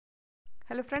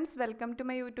Hello friends, welcome to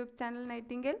my YouTube channel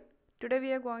Nightingale. Today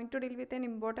we are going to deal with an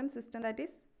important system, that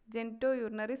is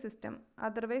genitourinary system,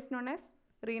 otherwise known as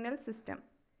renal system.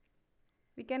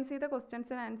 We can see the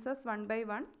questions and answers one by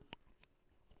one.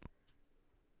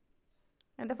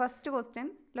 And the first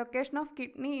question, location of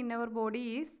kidney in our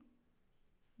body is,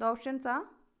 the options are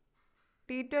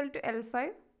T12 to L5,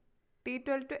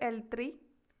 T12 to L3,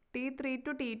 T3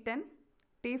 to T10,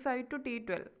 T5 to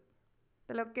T12.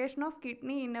 The location of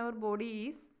kidney in our body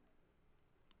is,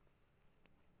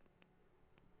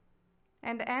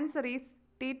 and the answer is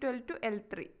T12 to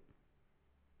L3.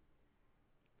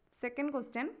 Second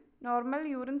question, normal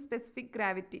urine specific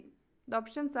gravity. The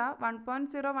options are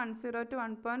 1.010 to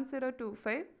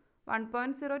 1.025,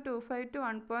 1.025 to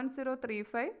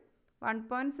 1.035,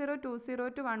 1.020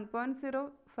 to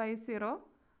 1.050,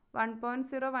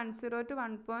 1.010 to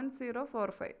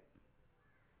 1.045.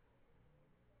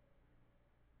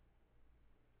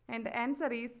 And the answer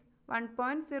is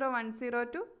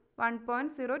 1.010 to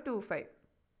 1.025.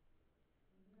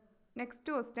 Next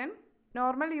question,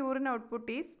 normal urine output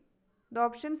is, the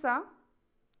options are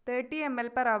 30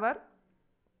 ml per hour,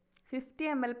 50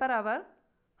 ml per hour,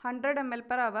 100 ml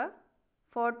per hour,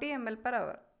 40 ml per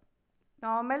hour.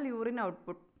 Normal urine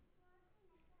output.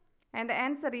 And the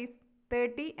answer is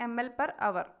 30 ml per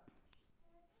hour.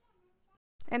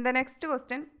 And the next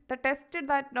question, the test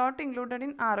that not included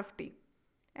in RFT.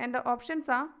 And the options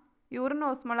are urine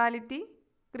osmolality,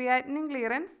 creatinine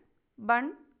clearance,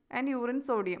 BUN, and urine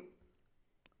sodium.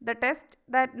 The test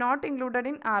that not included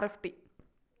in RFT.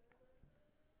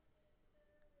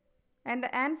 And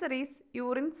the answer is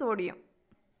urine sodium.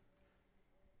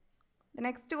 The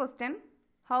next question,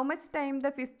 how much time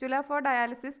the fistula for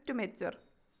dialysis to mature?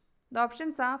 The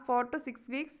options are 4 to 6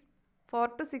 weeks, 4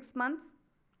 to 6 months,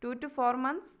 2 to 4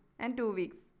 months, and 2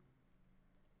 weeks.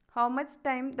 How much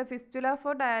time the fistula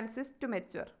for dialysis to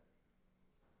mature?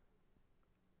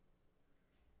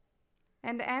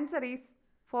 And the answer is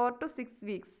 4 to 6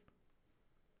 weeks.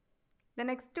 The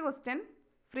next question,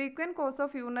 frequent cause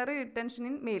of urinary retention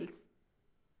in males.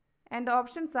 And the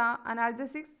options are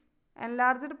analgesics,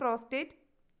 enlarged prostate,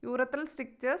 urethral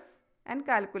strictures, and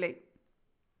calculi.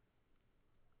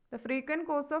 The frequent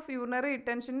cause of urinary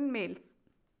retention in males.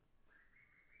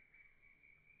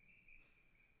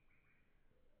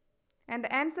 And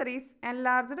the answer is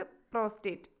enlarged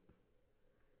prostate.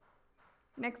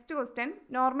 Next question,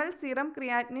 normal serum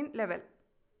creatinine level.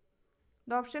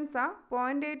 The options are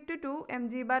 0.8 to 2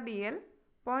 mg bar dl,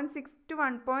 0.6 to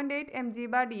 1.8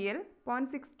 mg bar dl,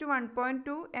 0.6 to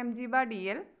 1.2 mg bar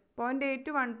dl, 0.8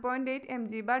 to 1.8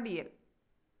 mg bar dl.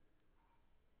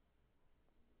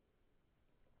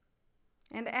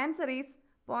 And the answer is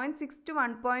 0.6 to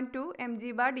 1.2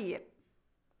 mg bar dl.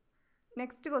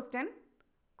 Next question,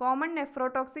 common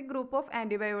nephrotoxic group of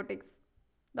antibiotics.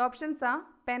 The options are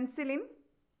penicillin,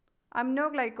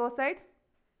 aminoglycosides,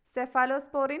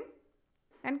 cephalosporin,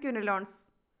 and quinolones.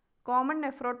 Common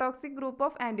nephrotoxic group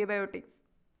of antibiotics.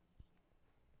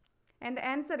 And the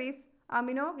answer is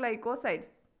aminoglycosides.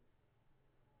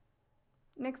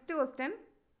 Next question,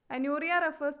 anuria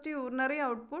refers to urinary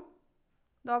output.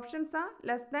 The options are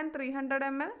less than 300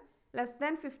 ml, less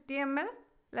than 50 ml,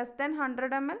 less than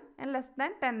 100 ml, and less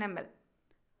than 10 ml.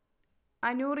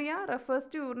 Anuria refers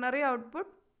to urinary output,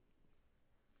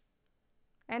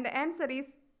 and the answer is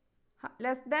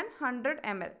less than 100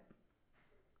 ml.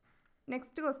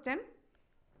 Next question,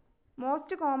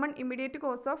 most common immediate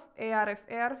cause of ARF.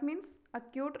 ARF means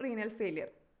acute renal failure.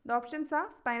 The options are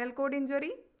spinal cord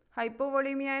injury,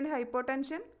 hypovolemia and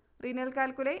hypotension, renal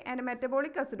calculi, and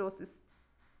metabolic acidosis.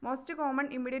 Most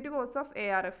common immediate cause of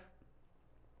ARF.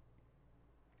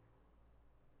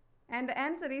 And the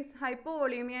answer is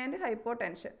hypovolemia and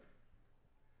hypotension.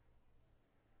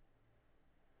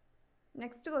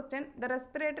 Next question, the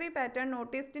respiratory pattern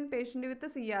noticed in patient with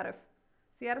CRF.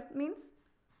 CRF means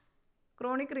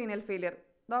chronic renal failure.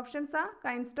 The options are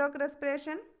Kienstock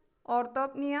respiration,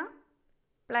 orthopnea,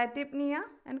 platypnea,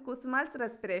 and Kussmaul's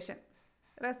respiration.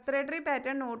 Respiratory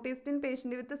pattern noticed in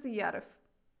patient with CRF.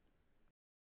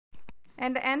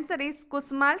 And the answer is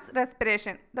Kussmaul's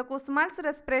respiration. The Kussmaul's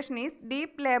respiration is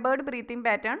deep labored breathing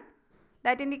pattern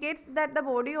that indicates that the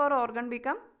body or organ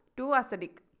become too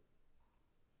acidic.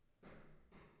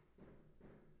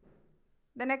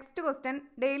 The next question,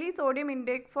 daily sodium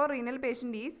intake for renal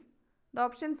patient is, the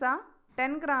options are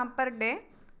 10 gram per day,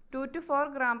 2 to 4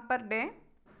 gram per day,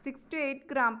 6 to 8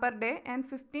 gram per day, and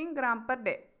 15 gram per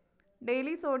day.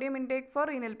 Daily sodium intake for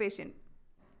renal patient.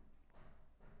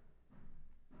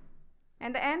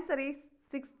 And the answer is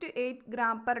 6 to 8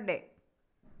 gram per day.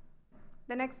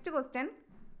 The next question,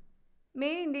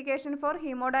 Main indication for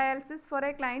hemodialysis for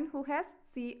a client who has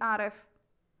CRF.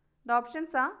 The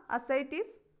options are ascites,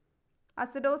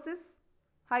 acidosis,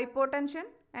 hypotension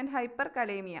and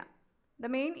hyperkalemia. The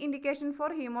main indication for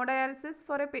hemodialysis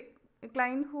for a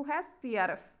client who has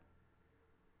CRF.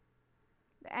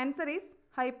 The answer is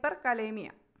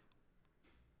hyperkalemia.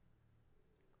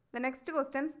 The next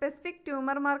question, specific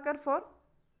tumor marker for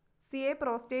CA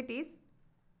prostate is,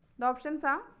 the options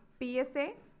are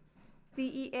PSA,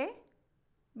 CEA,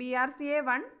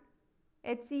 BRCA1,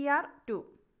 HER2.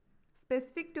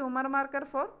 Specific tumor marker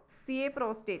for CA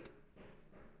prostate.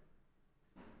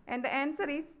 And the answer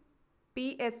is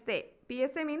PSA.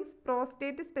 PSA means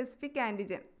prostate specific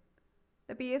antigen.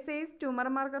 The PSA is tumor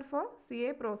marker for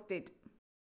CA prostate.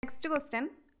 Next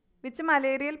question, which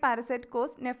malarial parasite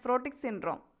cause nephrotic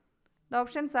syndrome? The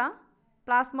options are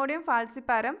Plasmodium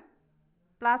falciparum,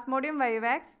 Plasmodium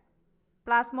vivax,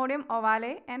 Plasmodium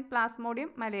ovale and Plasmodium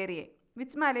malariae.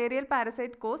 Which malarial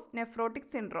parasite cause nephrotic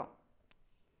syndrome?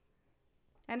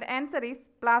 And the answer is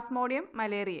Plasmodium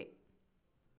malariae.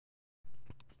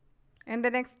 And the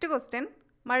next question,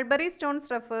 Mulberry stones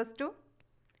refers to,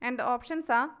 and the options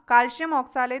are calcium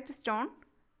oxalate stone,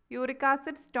 uric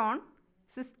acid stone,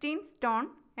 cystine stone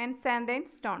and xanthine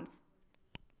stones.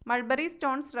 Mulberry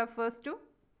stones refers to,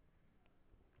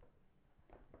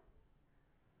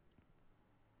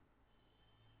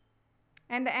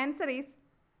 and the answer is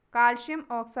calcium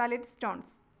oxalate stones.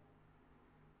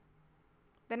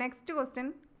 The next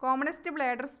question, commonest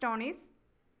bladder stone is,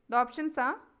 the options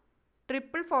are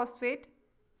triple phosphate,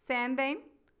 xanthine,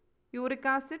 uric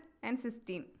acid and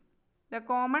cystine. The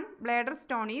common bladder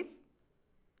stone is,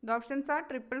 the options are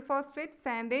triple phosphate,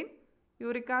 xanthine,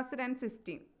 uric acid and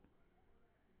cystine.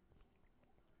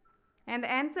 And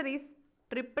the answer is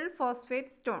triple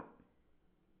phosphate stone.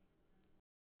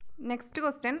 Next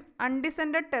question,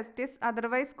 undescended testis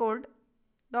otherwise called,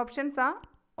 the options are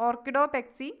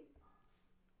orchidopexy,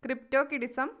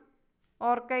 cryptorchidism,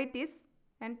 orchitis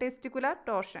and testicular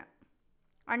torsion.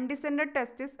 Undescended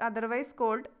testis otherwise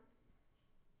called,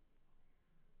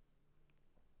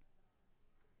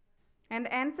 and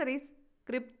the answer is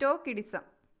cryptorchidism.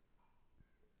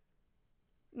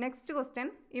 Next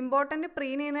question, important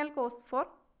pre-renal cause for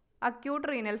acute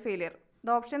renal failure.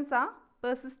 The options are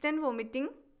persistent vomiting,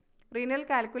 renal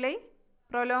calculi,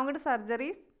 prolonged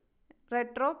surgeries,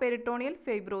 retroperitoneal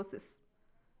fibrosis.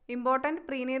 Important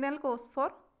pre-renal cause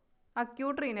for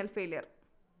acute renal failure.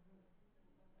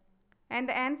 And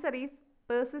the answer is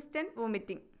persistent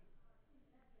vomiting.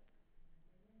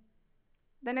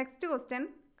 The next question,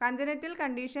 congenital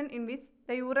condition in which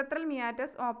the urethral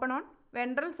meatus open on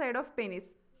ventral side of penis.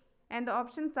 And the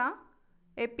options are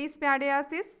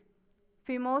epispadiasis,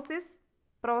 phimosis,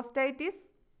 prostatitis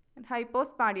and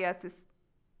hypospadiasis.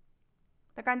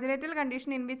 The congenital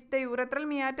condition in which the urethral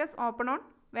meatus open on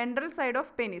ventral side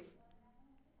of penis.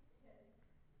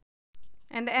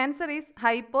 And the answer is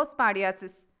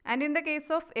hypospadiasis. And in the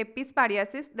case of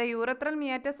epispadiasis, the urethral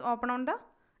meatus open on the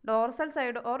dorsal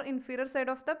side or inferior side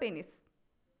of the penis.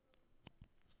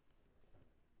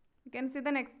 You can see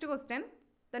the next question.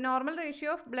 The normal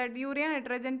ratio of blood urea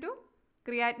nitrogen to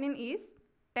creatinine is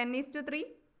 10:3,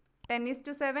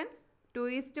 10:7,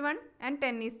 2:1 and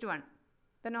 10:1.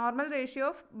 The normal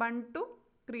ratio of 1 to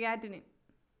creatinine.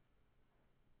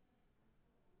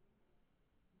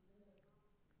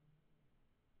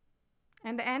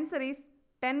 And the answer is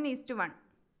 10:1.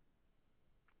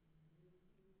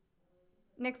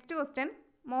 Next question,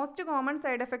 most common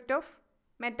side effect of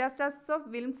metastasis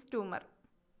of Wilm's tumor.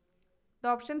 The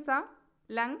options are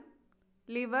lung,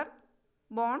 liver,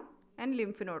 bone and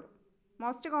lymph node.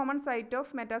 Most common site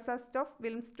of metastasis of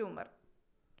Wilm's tumor.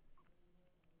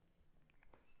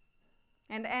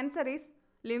 And the answer is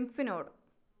lymph node.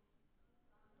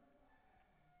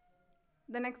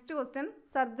 The next question,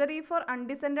 surgery for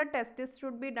undescended testis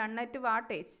should be done at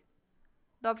what age?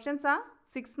 The options are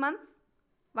 6 months,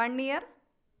 1 year,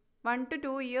 1 to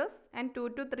 2 years and 2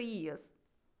 to 3 years.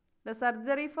 The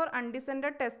surgery for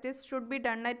undescended testis should be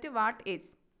done at what age?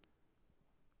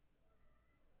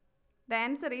 The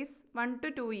answer is 1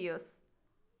 to 2 years.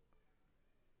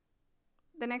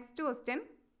 The next question,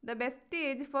 the best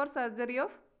age for surgery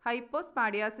of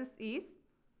hypospadiasis is,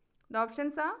 the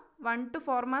options are 1 to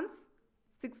 4 months,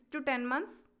 6 to 10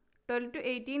 months, 12 to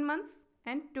 18 months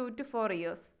and 2 to 4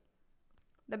 years.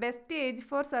 The best age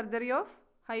for surgery of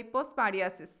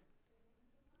hypospadiasis.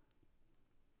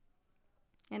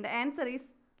 And the answer is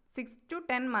 6 to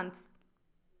 10 months.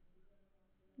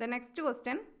 The next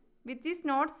question, which is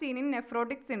not seen in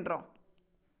nephrotic syndrome?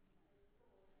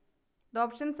 The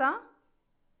options are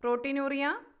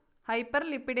proteinuria,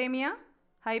 hyperlipidemia,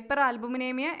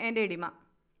 hyperalbuminemia and edema,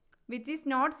 which is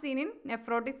not seen in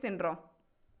nephrotic syndrome.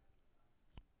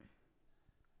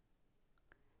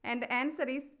 And the answer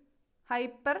is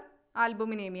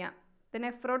hyperalbuminemia. The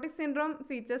nephrotic syndrome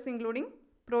features including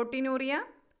proteinuria,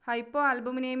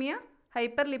 hypoalbuminemia,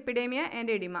 hyperlipidemia and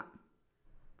edema.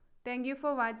 Thank you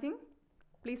for watching.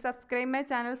 Please subscribe my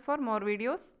channel for more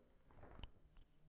videos.